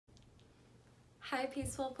Hi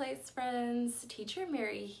Peaceful Place friends, Teacher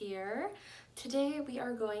Mary here. Today we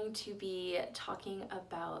are going to be talking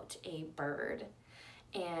about a bird.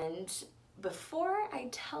 And before I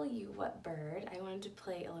tell you what bird, I wanted to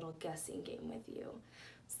play a little guessing game with you.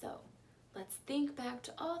 So let's think back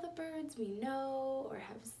to all the birds we know or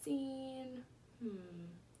have seen.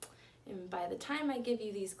 And by the time I give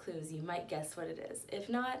you these clues, you might guess what it is. If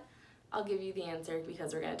not, I'll give you the answer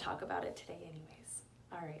because we're going to talk about it today anyways.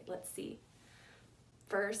 All right, let's see.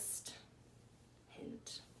 First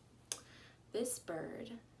hint. This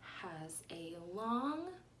bird has a long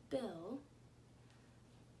bill,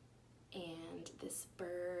 and this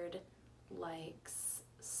bird likes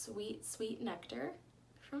sweet, sweet nectar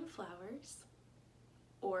from flowers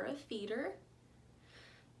or a feeder.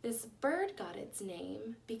 This bird got its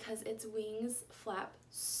name because its wings flap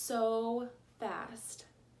so fast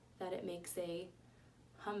that it makes a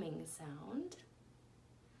humming sound.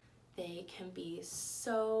 They can be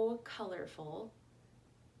so colorful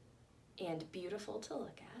and beautiful to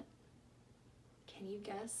look at. Can you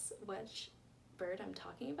guess which bird I'm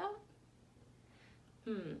talking about?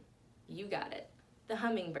 You got it, the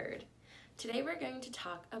hummingbird. Today we're going to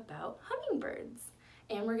talk about hummingbirds,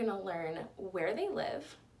 and we're gonna learn where they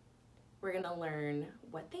live, we're gonna learn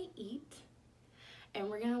what they eat, and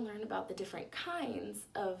we're gonna learn about the different kinds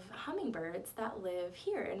of hummingbirds that live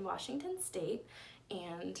here in Washington State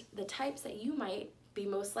and the types that you might be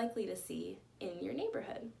most likely to see in your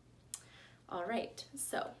neighborhood. All right,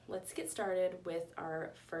 so let's get started with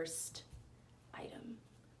our first item.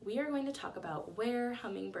 We are going to talk about where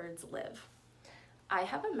hummingbirds live. I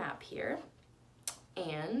have a map here,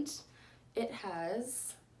 and it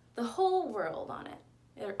has the whole world on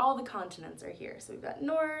it. All the continents are here. So we've got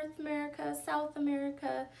North America, South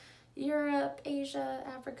America, Europe, Asia,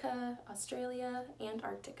 Africa, Australia,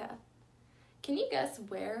 Antarctica. Can you guess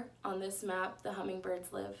where on this map the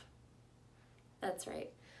hummingbirds live? That's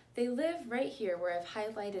right. They live right here where I've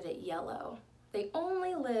highlighted it yellow. They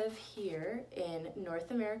only live here in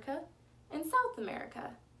North America and South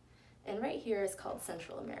America. And right here is called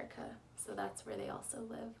Central America. So that's where they also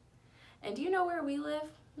live. And do you know where we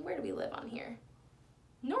live? Where do we live on here?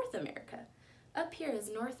 North America. Up here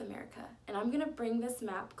is North America. And I'm gonna bring this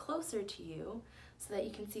map closer to you so that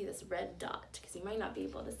you can see this red dot, because you might not be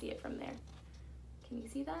able to see it from there. Can you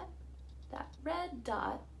see that? That red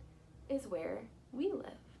dot is where we live,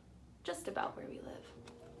 just about where we live.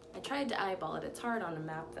 I tried to eyeball it. It's hard on a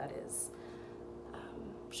map that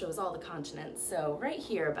shows all the continents. So right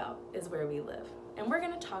here about is where we live. And we're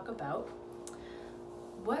gonna talk about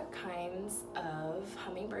what kinds of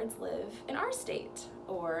hummingbirds live in our state,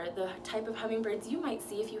 or the type of hummingbirds you might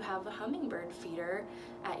see if you have a hummingbird feeder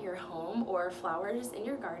at your home or flowers in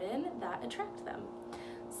your garden that attract them.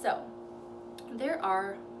 So there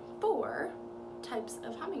are 4 types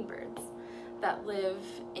of hummingbirds that live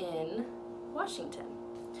in Washington.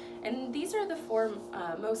 And these are the 4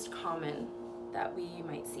 most common that we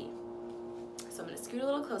might see. So I'm gonna scoot a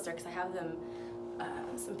little closer because I have them,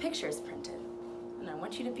 some pictures printed, and I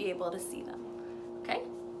want you to be able to see them, okay?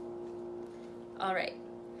 All right,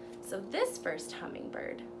 so this first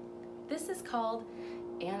hummingbird, this is called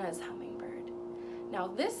Anna's hummingbird. Now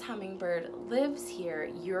this hummingbird lives here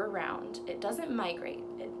year-round. It doesn't migrate,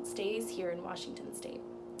 it stays here in Washington State.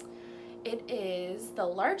 It is the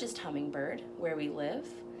largest hummingbird where we live.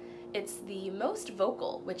 It's the most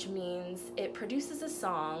vocal, which means it produces a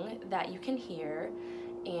song that you can hear,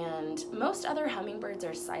 and most other hummingbirds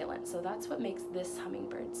are silent, so that's what makes this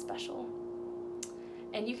hummingbird special.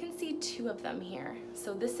 And you can see 2 of them here.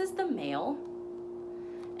 So this is the male,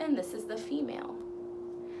 and this is the female.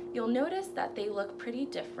 You'll notice that they look pretty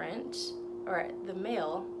different, or the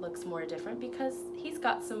male looks more different because he's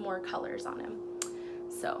got some more colors on him.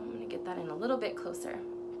 So I'm gonna get that in a little bit closer.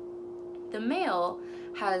 The male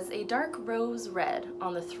has a dark rose red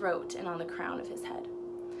on the throat and on the crown of his head.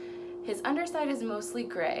 His underside is mostly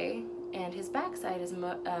gray, and his backside is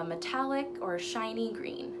metallic or shiny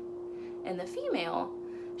green. And the female,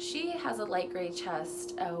 she has a light gray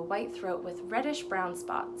chest, a white throat with reddish brown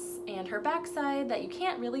spots, and her backside that you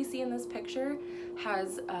can't really see in this picture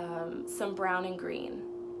has some brown and green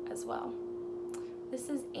as well. This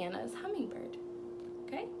is Anna's hummingbird,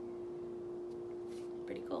 okay?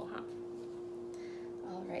 Pretty cool, huh?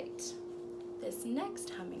 All right, this next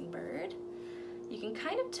hummingbird, you can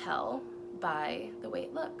kind of tell by the way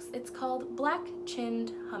it looks. It's called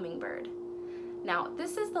black-chinned hummingbird. Now,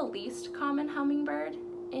 this is the least common hummingbird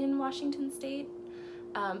in Washington State,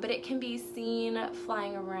 but it can be seen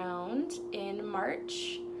flying around in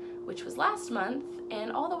March, which was last month,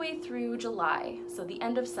 and all the way through July, so the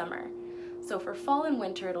end of summer. So for fall and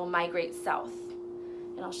winter, it'll migrate south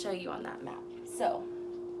and I'll show you on that map. So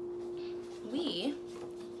we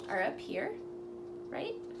are up here,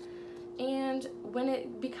 right? And when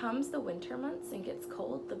it becomes the winter months and gets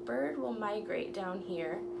cold, the bird will migrate down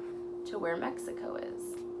here to where Mexico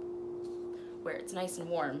is, where it's nice and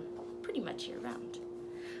warm pretty much year round.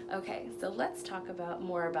 Okay, so let's talk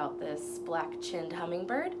more about this black-chinned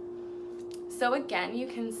hummingbird. So again, you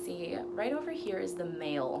can see right over here is the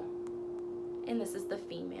male, and this is the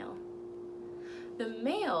female. The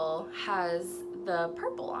male has the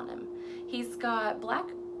purple on him. He's got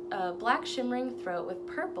black shimmering throat with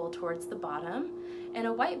purple towards the bottom, and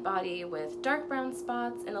a white body with dark brown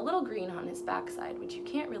spots and a little green on his backside, which you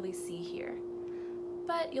can't really see here.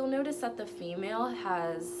 But you'll notice that the female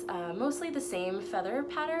has mostly the same feather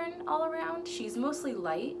pattern all around. She's mostly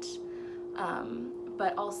light,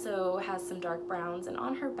 but also has some dark browns, and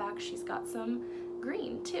on her back she's got some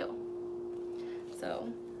green too.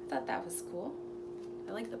 So I thought that was cool.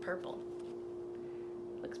 I like the purple.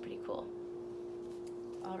 Looks pretty cool.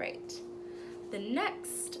 All right, the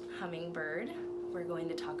next hummingbird we're going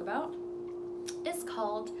to talk about is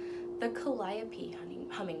called the calliope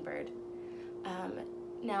hummingbird.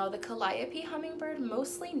 Now, the calliope hummingbird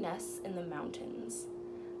mostly nests in the mountains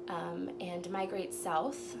and migrates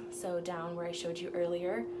south, so down where I showed you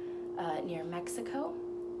earlier near Mexico.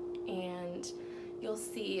 And you'll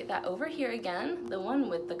see that over here again, the one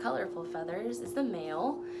with the colorful feathers is the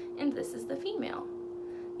male, and this is the female.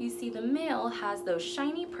 You see the male has those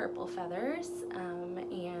shiny purple feathers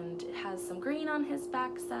and has some green on his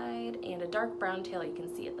backside and a dark brown tail you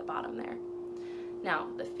can see at the bottom there. Now,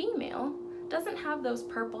 the female doesn't have those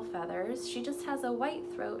purple feathers. She just has a white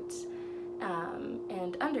throat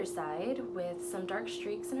and underside with some dark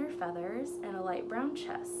streaks in her feathers and a light brown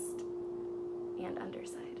chest and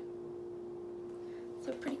underside.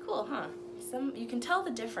 So pretty cool, huh? You can tell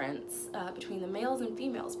the difference between the males and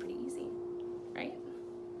females pretty easy, right?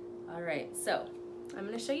 All right, so I'm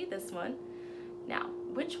gonna show you this one. Now,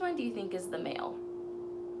 which one do you think is the male?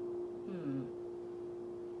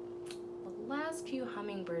 The last few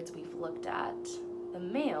hummingbirds we've looked at, the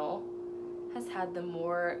male has had the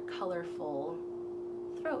more colorful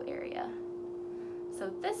throat area.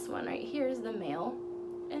 So this one right here is the male,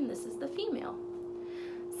 and this is the female.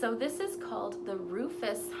 So this is called the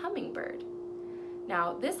rufous hummingbird.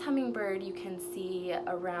 Now, this hummingbird you can see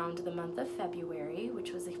around the month of February,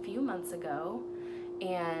 which was a few months ago,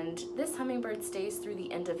 and this hummingbird stays through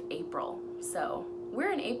the end of April. So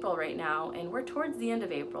we're in April right now, and we're towards the end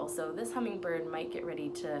of April, so this hummingbird might get ready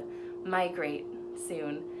to migrate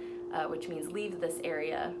soon, which means leave this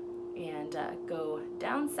area and go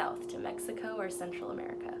down south to Mexico or Central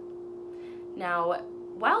America. Now,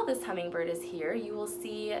 while this hummingbird is here, you will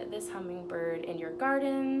see this hummingbird in your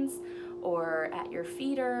gardens or at your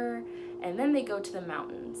feeder, and then they go to the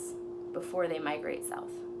mountains before they migrate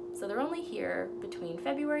south. So they're only here between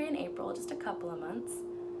February and April, just a couple of months.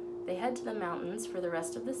 They head to the mountains for the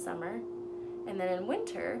rest of the summer, and then in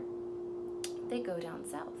winter, they go down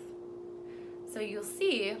south. So you'll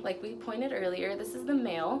see, like we pointed earlier, this is the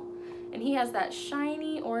male, and he has that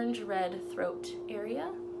shiny orange-red throat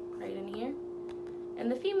area right in here.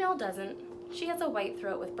 And the female doesn't. She has a white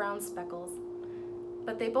throat with brown speckles,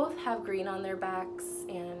 but they both have green on their backs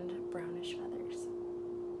and brownish feathers.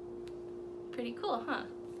 Pretty cool, huh?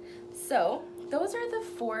 So those are the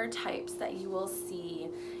 4 types that you will see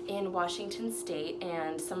in Washington State,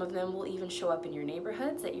 and some of them will even show up in your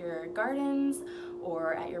neighborhoods, at your gardens,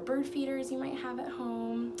 or at your bird feeders you might have at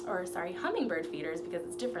home, or sorry, hummingbird feeders, because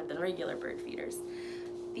it's different than regular bird feeders.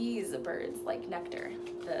 These birds like nectar,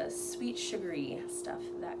 the sweet sugary stuff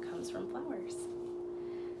that comes from flowers.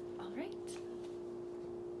 All right.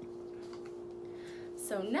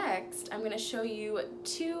 So next, I'm going to show you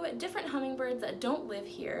 2 different hummingbirds that don't live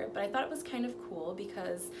here, but I thought it was kind of cool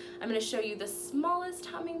because I'm going to show you the smallest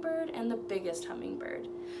hummingbird and the biggest hummingbird.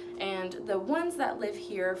 And the ones that live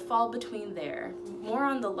here fall between there, more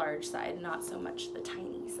on the large side, not so much the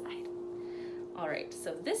tiny side. All right,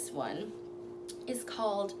 so this one is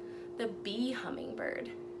called the bee hummingbird.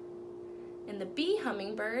 And the bee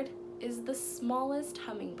hummingbird is the smallest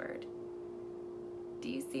hummingbird. Do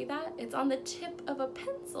you see that? It's on the tip of a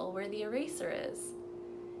pencil where the eraser is.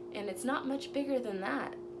 And it's not much bigger than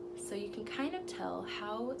that. So you can kind of tell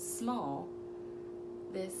how small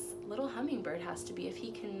this little hummingbird has to be if he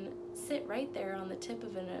can sit right there on the tip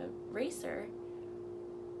of an eraser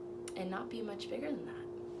and not be much bigger than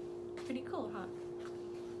that. Pretty cool, huh?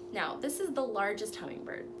 Now, this is the largest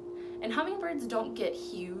hummingbird. And hummingbirds don't get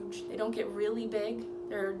huge. They don't get really big.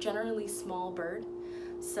 They're generally small bird.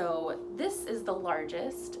 So this is the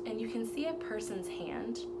largest, and you can see a person's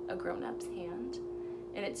hand, a grown-up's hand,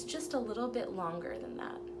 and it's just a little bit longer than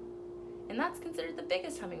that. And that's considered the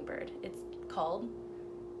biggest hummingbird. It's called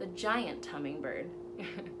the giant hummingbird.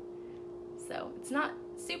 So it's not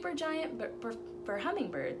super giant, but for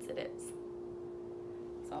hummingbirds it is.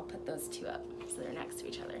 So I'll put those two up so they're next to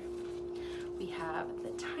each other. We have the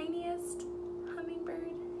tiniest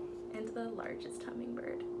hummingbird and the largest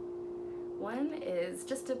hummingbird. One is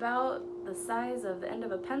just about the size of the end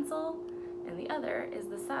of a pencil, and the other is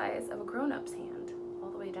the size of a grown-up's hand, all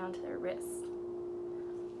the way down to their wrist.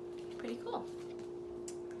 Pretty cool.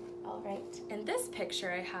 All right, and this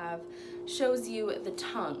picture I have shows you the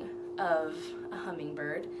tongue of a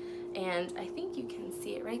hummingbird, and I think you can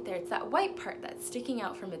see it right there. It's that white part that's sticking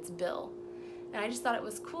out from its bill. And I just thought it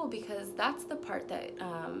was cool because that's the part that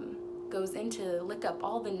goes in to lick up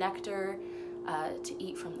all the nectar to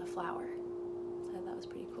eat from the flower. So that was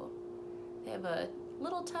pretty cool. They have a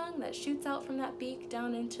little tongue that shoots out from that beak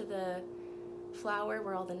down into the flower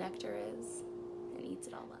where all the nectar is and eats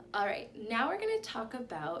it all up. All right, now we're gonna talk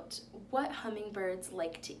about what hummingbirds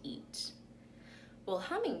like to eat. Well,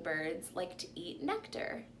 hummingbirds like to eat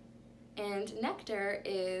nectar. And nectar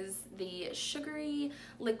is the sugary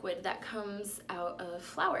liquid that comes out of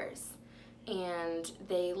flowers. And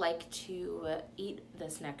they like to eat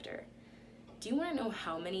this nectar. Do you want to know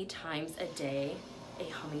how many times a day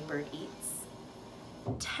a hummingbird eats?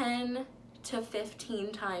 10 to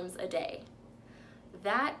 15 times a day.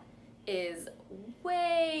 That is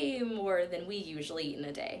way more than we usually eat in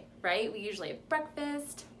a day, right? We usually have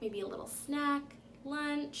breakfast, maybe a little snack,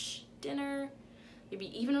 lunch, dinner, maybe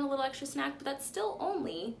even a little extra snack, but that's still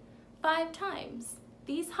only 5 times.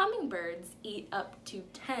 These hummingbirds eat up to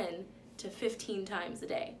 10 to 15 times a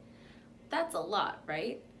day. That's a lot,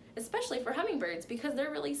 right? Especially for hummingbirds because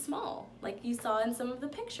they're really small, like you saw in some of the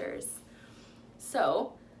pictures.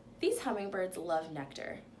 So these hummingbirds love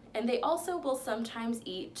nectar, and they also will sometimes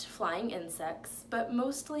eat flying insects, but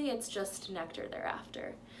mostly it's just nectar they're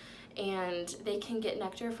after. And they can get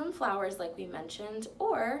nectar from flowers like we mentioned,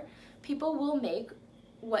 or people will make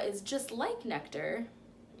what is just like nectar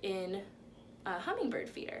in a hummingbird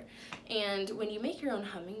feeder. And when you make your own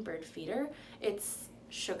hummingbird feeder, it's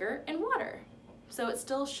sugar and water. So it's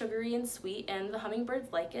still sugary and sweet, and the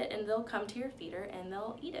hummingbirds like it, and they'll come to your feeder and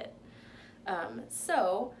they'll eat it.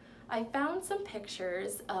 So I found some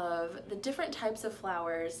pictures of the different types of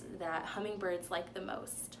flowers that hummingbirds like the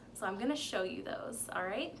most. So I'm gonna show you those, all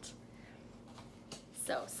right?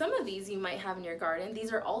 So some of these you might have in your garden.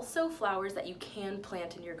 These are also flowers that you can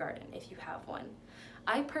plant in your garden if you have one.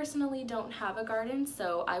 I personally don't have a garden,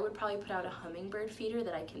 so I would probably put out a hummingbird feeder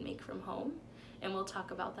that I can make from home, and we'll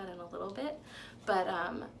talk about that in a little bit. But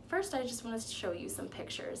first I just want to show you some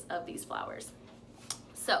pictures of these flowers.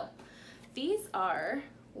 So these are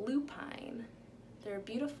lupine. They're a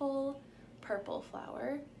beautiful purple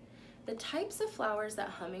flower. The types of flowers that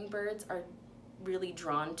hummingbirds are really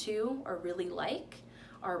drawn to or really like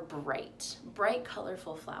are bright,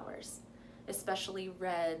 colorful flowers, especially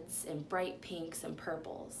reds and bright pinks and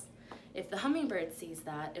purples. If the hummingbird sees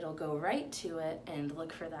that, it'll go right to it and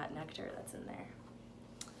look for that nectar that's in there.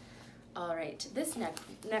 All right, this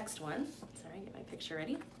next one, sorry, get my picture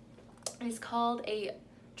ready, is called a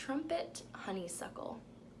trumpet honeysuckle.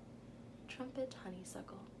 Trumpet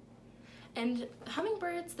honeysuckle. And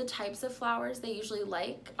hummingbirds, the types of flowers they usually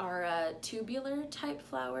like are tubular type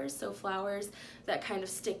flowers, so flowers that kind of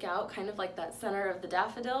stick out, kind of like that center of the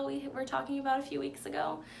daffodil we were talking about a few weeks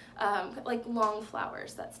ago, like long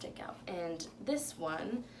flowers that stick out. And this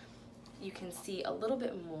one, you can see a little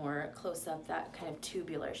bit more close up, that kind of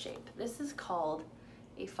tubular shape. This is called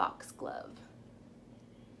a foxglove.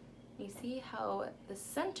 You see how the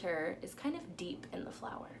center is kind of deep in the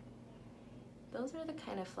flower. Those are the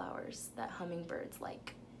kind of flowers that hummingbirds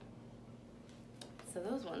like. So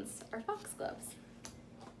those ones are foxgloves.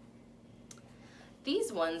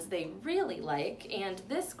 These ones they really like, and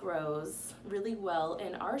this grows really well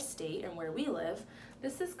in our state and where we live.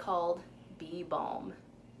 This is called bee balm.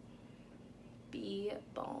 Bee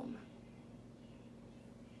balm.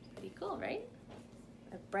 Pretty cool, right?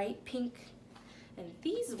 A bright pink. And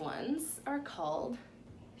these ones are called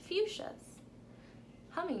fuchsias.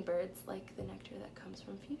 Hummingbirds like the nectar that comes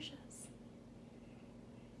from fuchsias.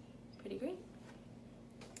 Pretty great.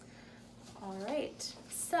 All right,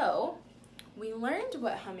 so we learned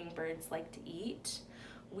what hummingbirds like to eat.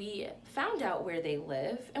 We found out where they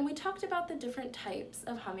live, and we talked about the different types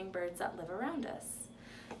of hummingbirds that live around us.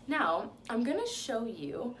 Now, I'm gonna show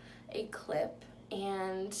you a clip,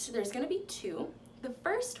 and there's gonna be 2. The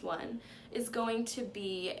first one is going to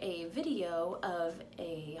be a video of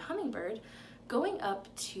a hummingbird going up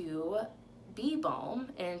to bee balm,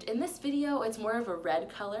 and in this video it's more of a red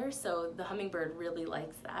color, so the hummingbird really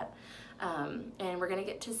likes that. And we're gonna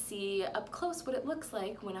get to see up close what it looks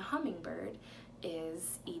like when a hummingbird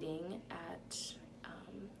is eating at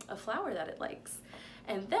a flower that it likes.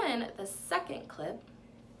 And then the second clip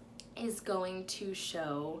is going to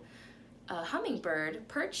show a hummingbird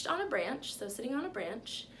perched on a branch, so sitting on a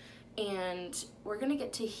branch, and we're gonna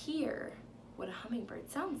get to hear what a hummingbird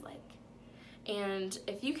sounds like. And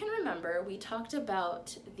if you can remember, we talked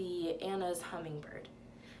about the Anna's hummingbird,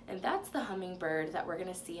 and that's the hummingbird that we're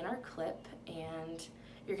gonna see in our clip, and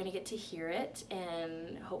you're gonna get to hear it,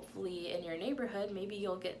 and hopefully in your neighborhood, maybe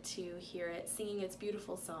you'll get to hear it singing its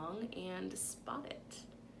beautiful song and spot it.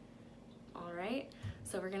 All right,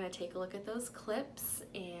 so we're gonna take a look at those clips,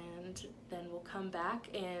 and then we'll come back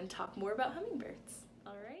and talk more about hummingbirds.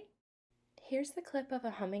 All right. Here's the clip of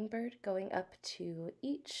a hummingbird going up to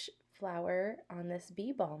each flower on this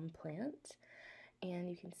bee balm plant, and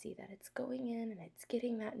you can see that it's going in and it's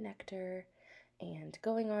getting that nectar and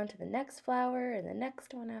going on to the next flower and the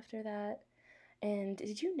next one after that. And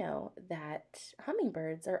did you know that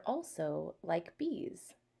hummingbirds are also like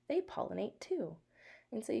bees? They pollinate too.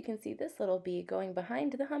 And so you can see this little bee going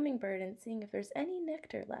behind the hummingbird and seeing if there's any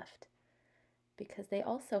nectar left, because they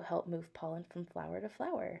also help move pollen from flower to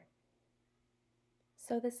flower.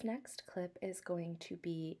 So this next clip is going to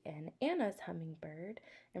be an Anna's hummingbird,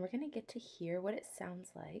 and we're going to get to hear what it sounds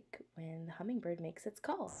like when the hummingbird makes its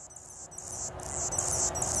call.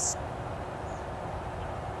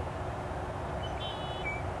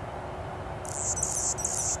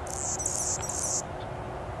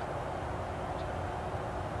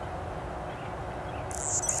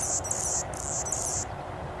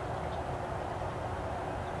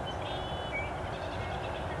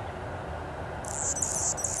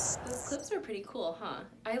 Clips are pretty cool, huh?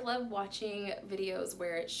 I love watching videos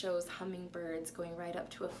where it shows hummingbirds going right up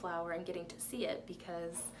to a flower and getting to see it,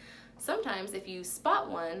 because sometimes if you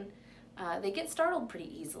spot one, they get startled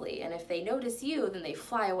pretty easily, and if they notice you, then they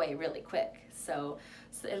fly away really quick. So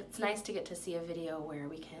it's nice to get to see a video where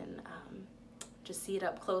we can just see it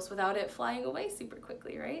up close without it flying away super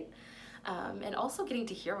quickly, right? And also getting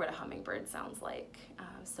to hear what a hummingbird sounds like.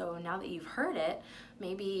 So now that you've heard it,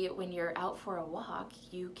 maybe when you're out for a walk,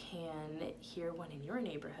 you can hear one in your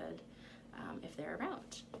neighborhood if they're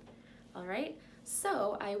around. All right,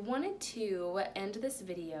 so I wanted to end this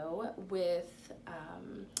video with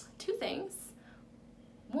two things.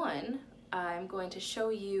 One, I'm going to show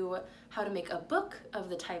you how to make a book of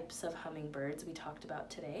the types of hummingbirds we talked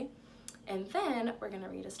about today, and then we're gonna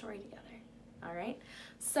read a story together. All right,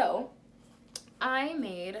 so I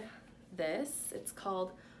made this. It's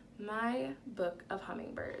called My Book of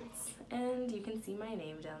Hummingbirds, and you can see my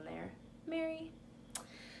name down there, Mary.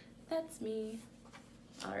 That's me.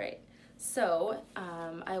 All right, so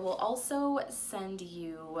I will also send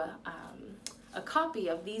you a copy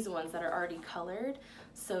of these ones that are already colored,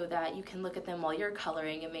 so that you can look at them while you're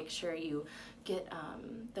coloring and make sure you get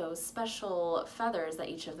those special feathers that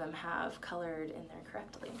each of them have colored in there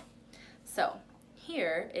correctly. So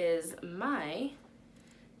here is my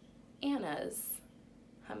Anna's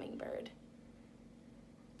hummingbird.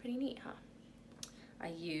 Pretty neat, huh? I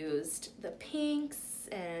used the pinks,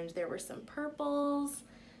 and there were some purples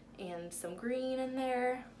and some green in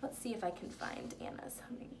there. Let's see if I can find Anna's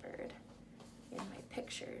hummingbird in my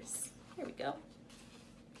pictures. Here we go.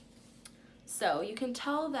 So you can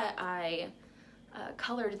tell that I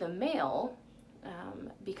colored the male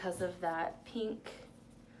because of that pink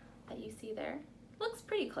that you see there. Looks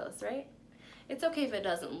pretty close, right? It's okay if it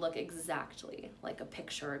doesn't look exactly like a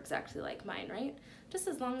picture or exactly like mine, right? Just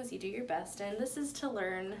as long as you do your best, and this is to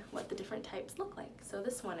learn what the different types look like. So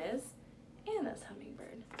this one is Anna's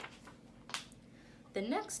hummingbird. The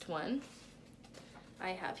next one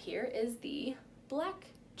I have here is the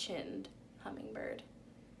black-chinned hummingbird.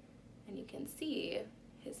 And you can see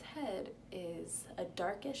his head is a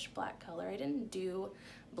darkish black color. I didn't do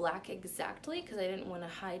black exactly because I didn't want to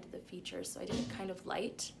hide the features, so I did it kind of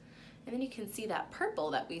light. And then you can see that purple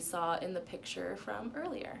that we saw in the picture from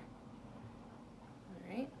earlier. All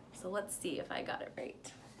right, so let's see if I got it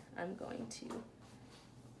right. I'm going to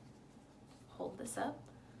hold this up.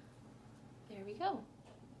 There we go.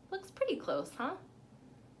 Looks pretty close, huh?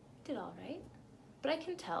 Did all right. But I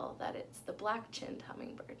can tell that it's the black-chinned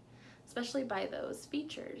hummingbird, especially by those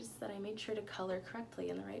features that I made sure to color correctly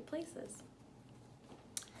in the right places.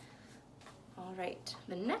 All right,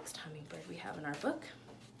 the next hummingbird we have in our book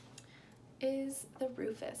is the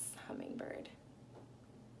rufous hummingbird.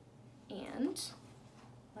 And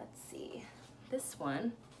let's see, this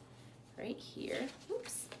one right here,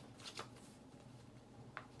 oops,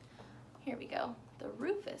 Here we go, the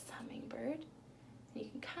rufous hummingbird. You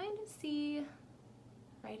can kind of see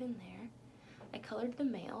right in there. I colored the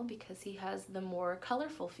male because he has the more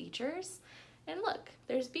colorful features. And look,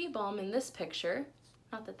 there's bee balm in this picture.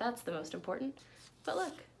 Not that that's the most important, but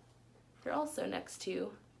look, they're also next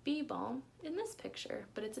to bee balm in this picture,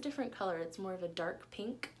 but it's a different color. It's more of a dark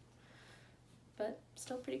pink, but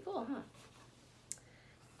still pretty cool, huh?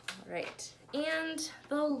 All right, and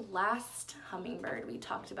the last hummingbird we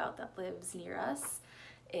talked about that lives near us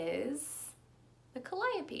is the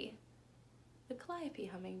calliope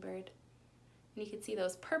hummingbird. And you can see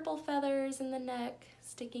those purple feathers in the neck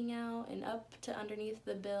sticking out and up to underneath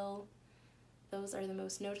the bill. Those are the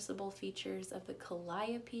most noticeable features of the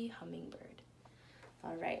calliope hummingbird.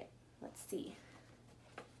 All right, let's see.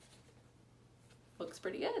 Looks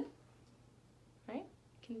pretty good, right?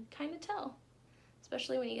 You can kind of tell,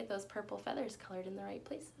 especially when you get those purple feathers colored in the right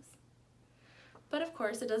places. But of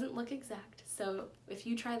course, it doesn't look exact. So if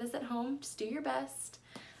you try this at home, just do your best.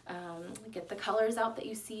 Get the colors out that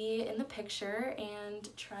you see in the picture and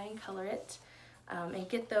try and color it. And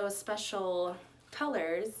get those special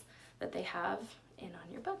colors that they have in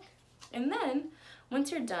on your book. And then,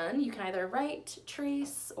 once you're done, you can either write,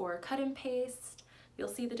 trace, or cut and paste. You'll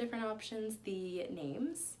see the different options, the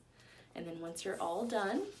names. And then once you're all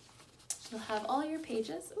done, you'll have all your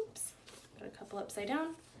pages. Oops, got a couple upside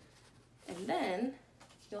down. And then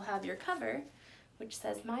you'll have your cover, which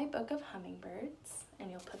says My Book of Hummingbirds, and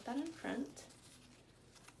you'll put that in front.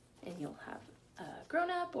 And you'll have a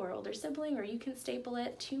grown-up or older sibling, or you can staple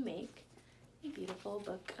it to make a beautiful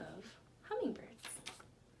book of hummingbirds.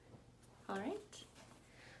 All right.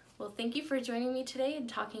 Well, thank you for joining me today and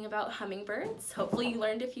talking about hummingbirds. Hopefully you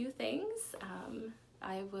learned a few things.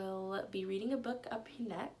 I will be reading a book up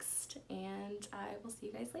next, and I will see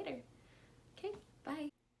you guys later. Okay, bye.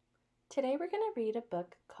 Today we're going to read a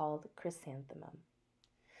book called Chrysanthemum.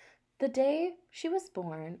 The day she was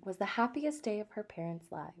born was the happiest day of her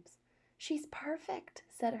parents' lives. She's perfect,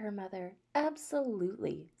 said her mother.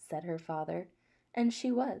 Absolutely, said her father. And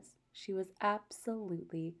she was. She was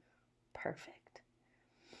absolutely perfect.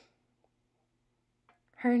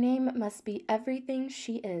 Her name must be everything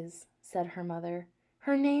she is, said her mother.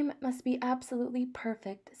 Her name must be absolutely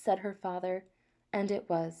perfect, said her father. And it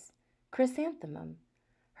was. Chrysanthemum.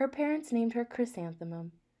 Her parents named her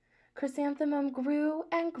Chrysanthemum. Chrysanthemum grew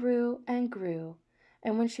and grew and grew,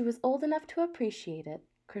 and when she was old enough to appreciate it,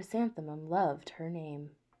 Chrysanthemum loved her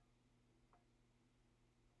name.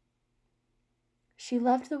 She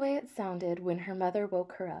loved the way it sounded when her mother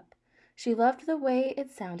woke her up. She loved the way it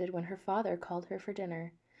sounded when her father called her for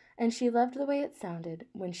dinner. And she loved the way it sounded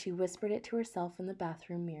when she whispered it to herself in the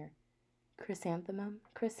bathroom mirror. Chrysanthemum,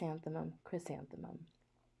 chrysanthemum, chrysanthemum.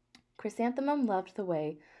 Chrysanthemum loved the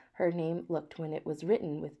way her name looked when it was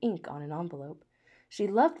written with ink on an envelope. She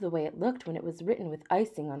loved the way it looked when it was written with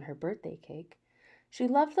icing on her birthday cake. She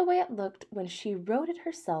loved the way it looked when she wrote it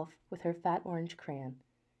herself with her fat orange crayon.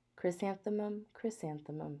 Chrysanthemum,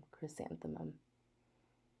 chrysanthemum, chrysanthemum.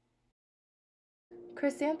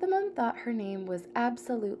 Chrysanthemum thought her name was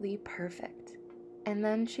absolutely perfect. And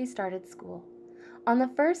then she started school. On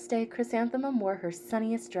the first day, Chrysanthemum wore her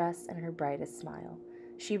sunniest dress and her brightest smile.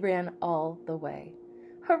 She ran all the way.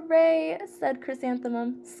 Hooray, said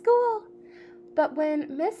Chrysanthemum. School! But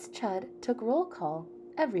when Miss Chud took roll call,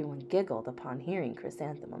 everyone giggled upon hearing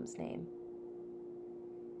Chrysanthemum's name.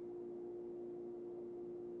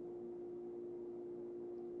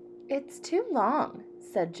 It's too long,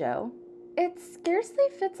 said Joe. It scarcely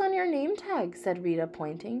fits on your name tag, said Rita,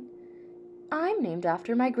 pointing. I'm named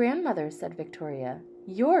after my grandmother, said Victoria.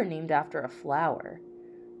 You're named after a flower.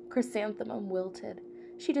 Chrysanthemum wilted.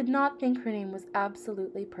 She did not think her name was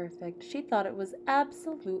absolutely perfect. She thought it was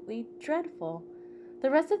absolutely dreadful.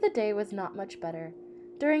 The rest of the day was not much better.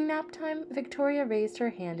 During nap time, Victoria raised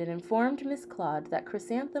her hand and informed Miss Claude that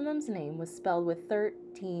Chrysanthemum's name was spelled with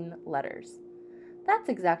 13 letters. That's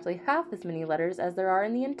exactly half as many letters as there are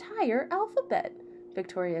in the entire alphabet,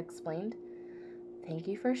 Victoria explained. Thank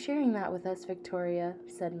you for sharing that with us, Victoria,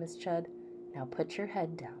 said Miss Chud. Now put your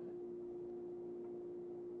head down.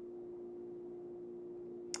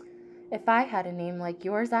 If I had a name like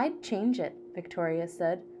yours, I'd change it, Victoria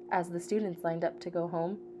said, as the students lined up to go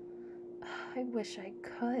home. I wish I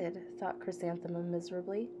could, thought Chrysanthemum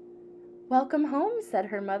miserably. Welcome home, said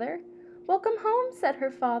her mother. Welcome home, said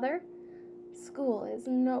her father. School is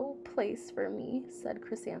no place for me, said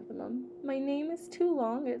Chrysanthemum. My name is too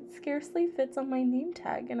long, it scarcely fits on my name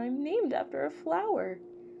tag, and I'm named after a flower.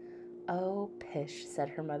 Oh, pish, said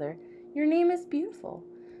her mother. Your name is beautiful,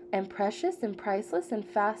 and precious and priceless and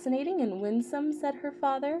fascinating and winsome, said her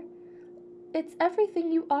father. It's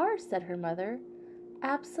everything you are, said her mother.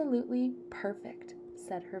 Absolutely perfect,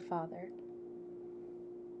 said her father.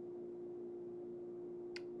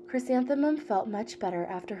 Chrysanthemum felt much better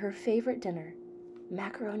after her favorite dinner,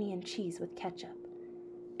 macaroni and cheese with ketchup,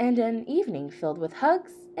 and an evening filled with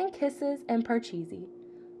hugs and kisses and parcheesi.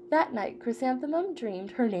 That night, Chrysanthemum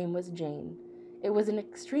dreamed her name was Jane. It was an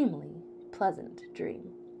extremely pleasant dream.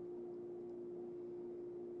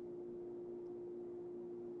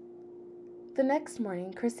 The next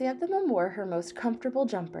morning, Chrysanthemum wore her most comfortable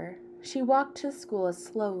jumper. She walked to school as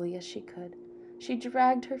slowly as she could. She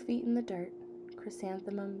dragged her feet in the dirt.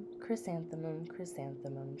 Chrysanthemum, chrysanthemum,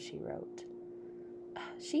 chrysanthemum, she wrote.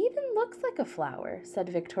 She even looks like a flower, said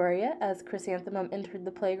Victoria as Chrysanthemum entered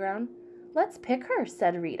the playground. Let's pick her,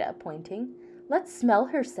 said Rita, pointing. Let's smell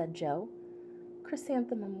her, said Joe.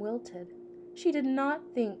 Chrysanthemum wilted. She did not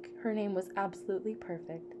think her name was absolutely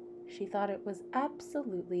perfect. She thought it was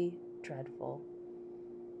absolutely dreadful.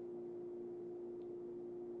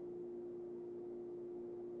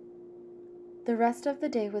 The rest of the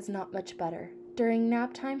day was not much better. During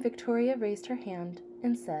nap time, Victoria raised her hand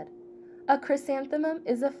and said, A chrysanthemum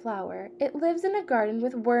is a flower. It lives in a garden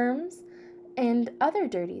with worms and other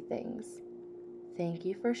dirty things. Thank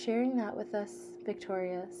you for sharing that with us,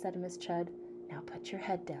 Victoria, said Miss Chudd. Now put your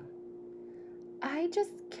head down. I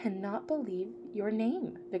just cannot believe your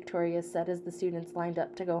name, Victoria said as the students lined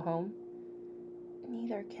up to go home.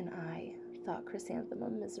 Neither can I, thought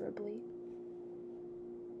Chrysanthemum miserably.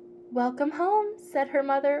 Welcome home, said her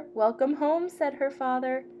mother. Welcome home, said her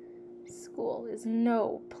father. School is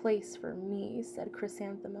no place for me, said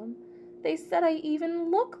Chrysanthemum. They said I even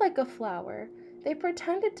look like a flower. They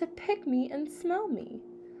pretended to pick me and smell me.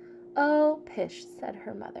 Oh, pish, said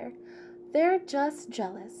her mother. They're just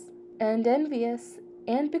jealous and envious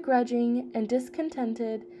and begrudging and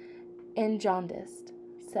discontented and jaundiced,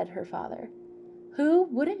 said her father. Who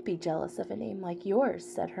wouldn't be jealous of a name like yours,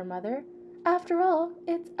 said her mother. After all,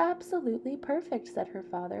 it's absolutely perfect, said her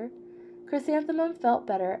father. Chrysanthemum felt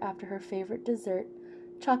better after her favorite dessert,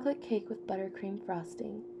 chocolate cake with buttercream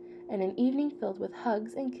frosting, and an evening filled with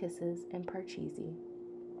hugs and kisses and parcheesi.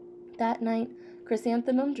 That night,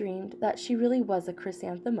 Chrysanthemum dreamed that she really was a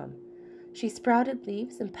chrysanthemum. She sprouted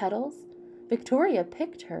leaves and petals. Victoria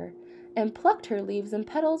picked her and plucked her leaves and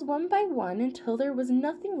petals one by one until there was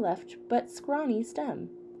nothing left but scrawny stem.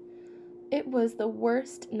 It was the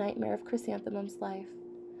worst nightmare of Chrysanthemum's life.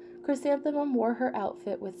 Chrysanthemum wore her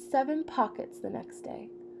outfit with 7 pockets the next day.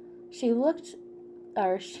 She loaded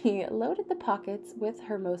the pockets with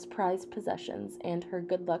her most prized possessions and her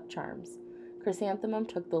good luck charms. Chrysanthemum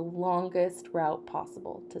took the longest route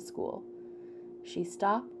possible to school. She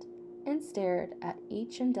stopped and stared at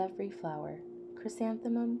each and every flower.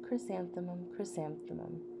 Chrysanthemum, chrysanthemum,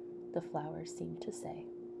 chrysanthemum, the flowers seemed to say.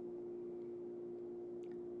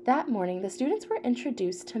 That morning, the students were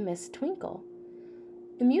introduced to Miss Twinkle,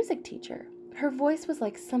 the music teacher. Her voice was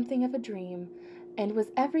like something of a dream and was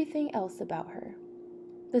everything else about her.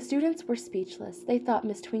 The students were speechless. They thought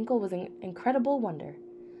Miss Twinkle was an incredible wonder.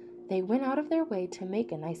 They went out of their way to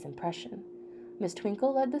make a nice impression. Miss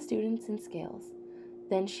Twinkle led the students in scales.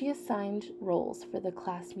 Then she assigned roles for the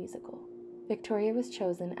class musical. Victoria was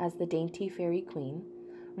chosen as the dainty fairy queen.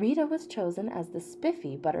 Rita was chosen as the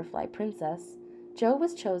spiffy butterfly princess. Joe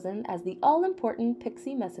was chosen as the all-important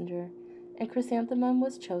pixie messenger, and Chrysanthemum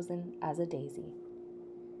was chosen as a daisy.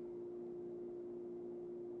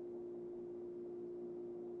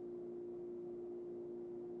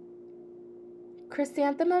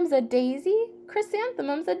 Chrysanthemum's a daisy?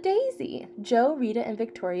 Chrysanthemum's a daisy! Joe, Rita, and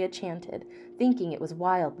Victoria chanted, thinking it was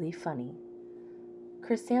wildly funny.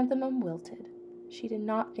 Chrysanthemum wilted. She did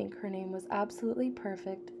not think her name was absolutely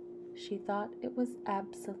perfect. She thought it was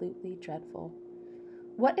absolutely dreadful.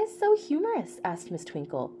 What is so humorous? Asked Miss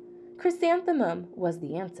Twinkle. Chrysanthemum was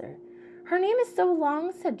the answer. Her name is so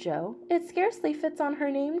long, said Joe. It scarcely fits on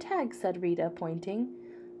her name tag, said Rita, pointing.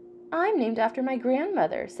 I'm named after my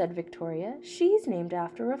grandmother, said Victoria. She's named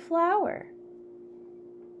after a flower.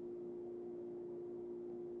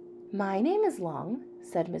 My name is long,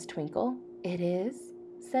 said Miss Twinkle. It is,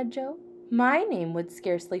 said Joe. My name would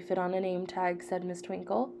scarcely fit on a name tag, said Miss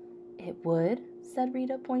Twinkle. It would, said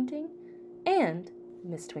Rita, pointing. And,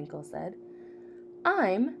 Miss Twinkle said,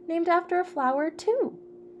 I'm named after a flower, too.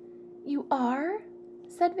 You are?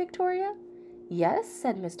 Said Victoria. Yes,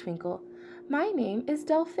 said Miss Twinkle. My name is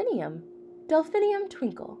Delphinium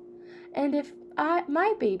Twinkle. And if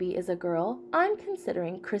my baby is a girl, I'm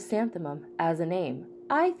considering Chrysanthemum as a name.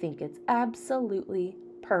 I think it's absolutely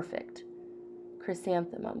perfect.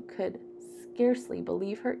 Chrysanthemum could scarcely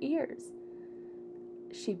believe her ears.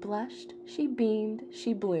 She blushed, she beamed,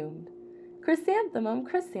 she bloomed. Chrysanthemum,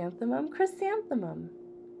 chrysanthemum, chrysanthemum.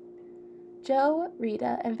 Joe,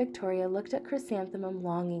 Rita, and Victoria looked at Chrysanthemum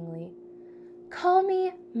longingly. Call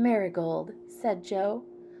me Marigold, said Joe.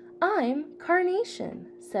 I'm Carnation,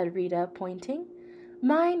 said Rita, pointing.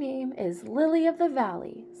 My name is Lily of the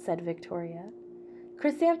Valley, said Victoria.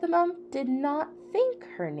 Chrysanthemum did not think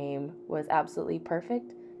her name was absolutely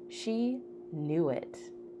perfect. She knew it.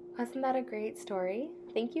 Wasn't that a great story?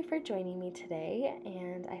 Thank you for joining me today,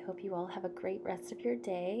 and I hope you all have a great rest of your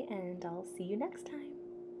day, and I'll see you next time.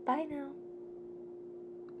 Bye now.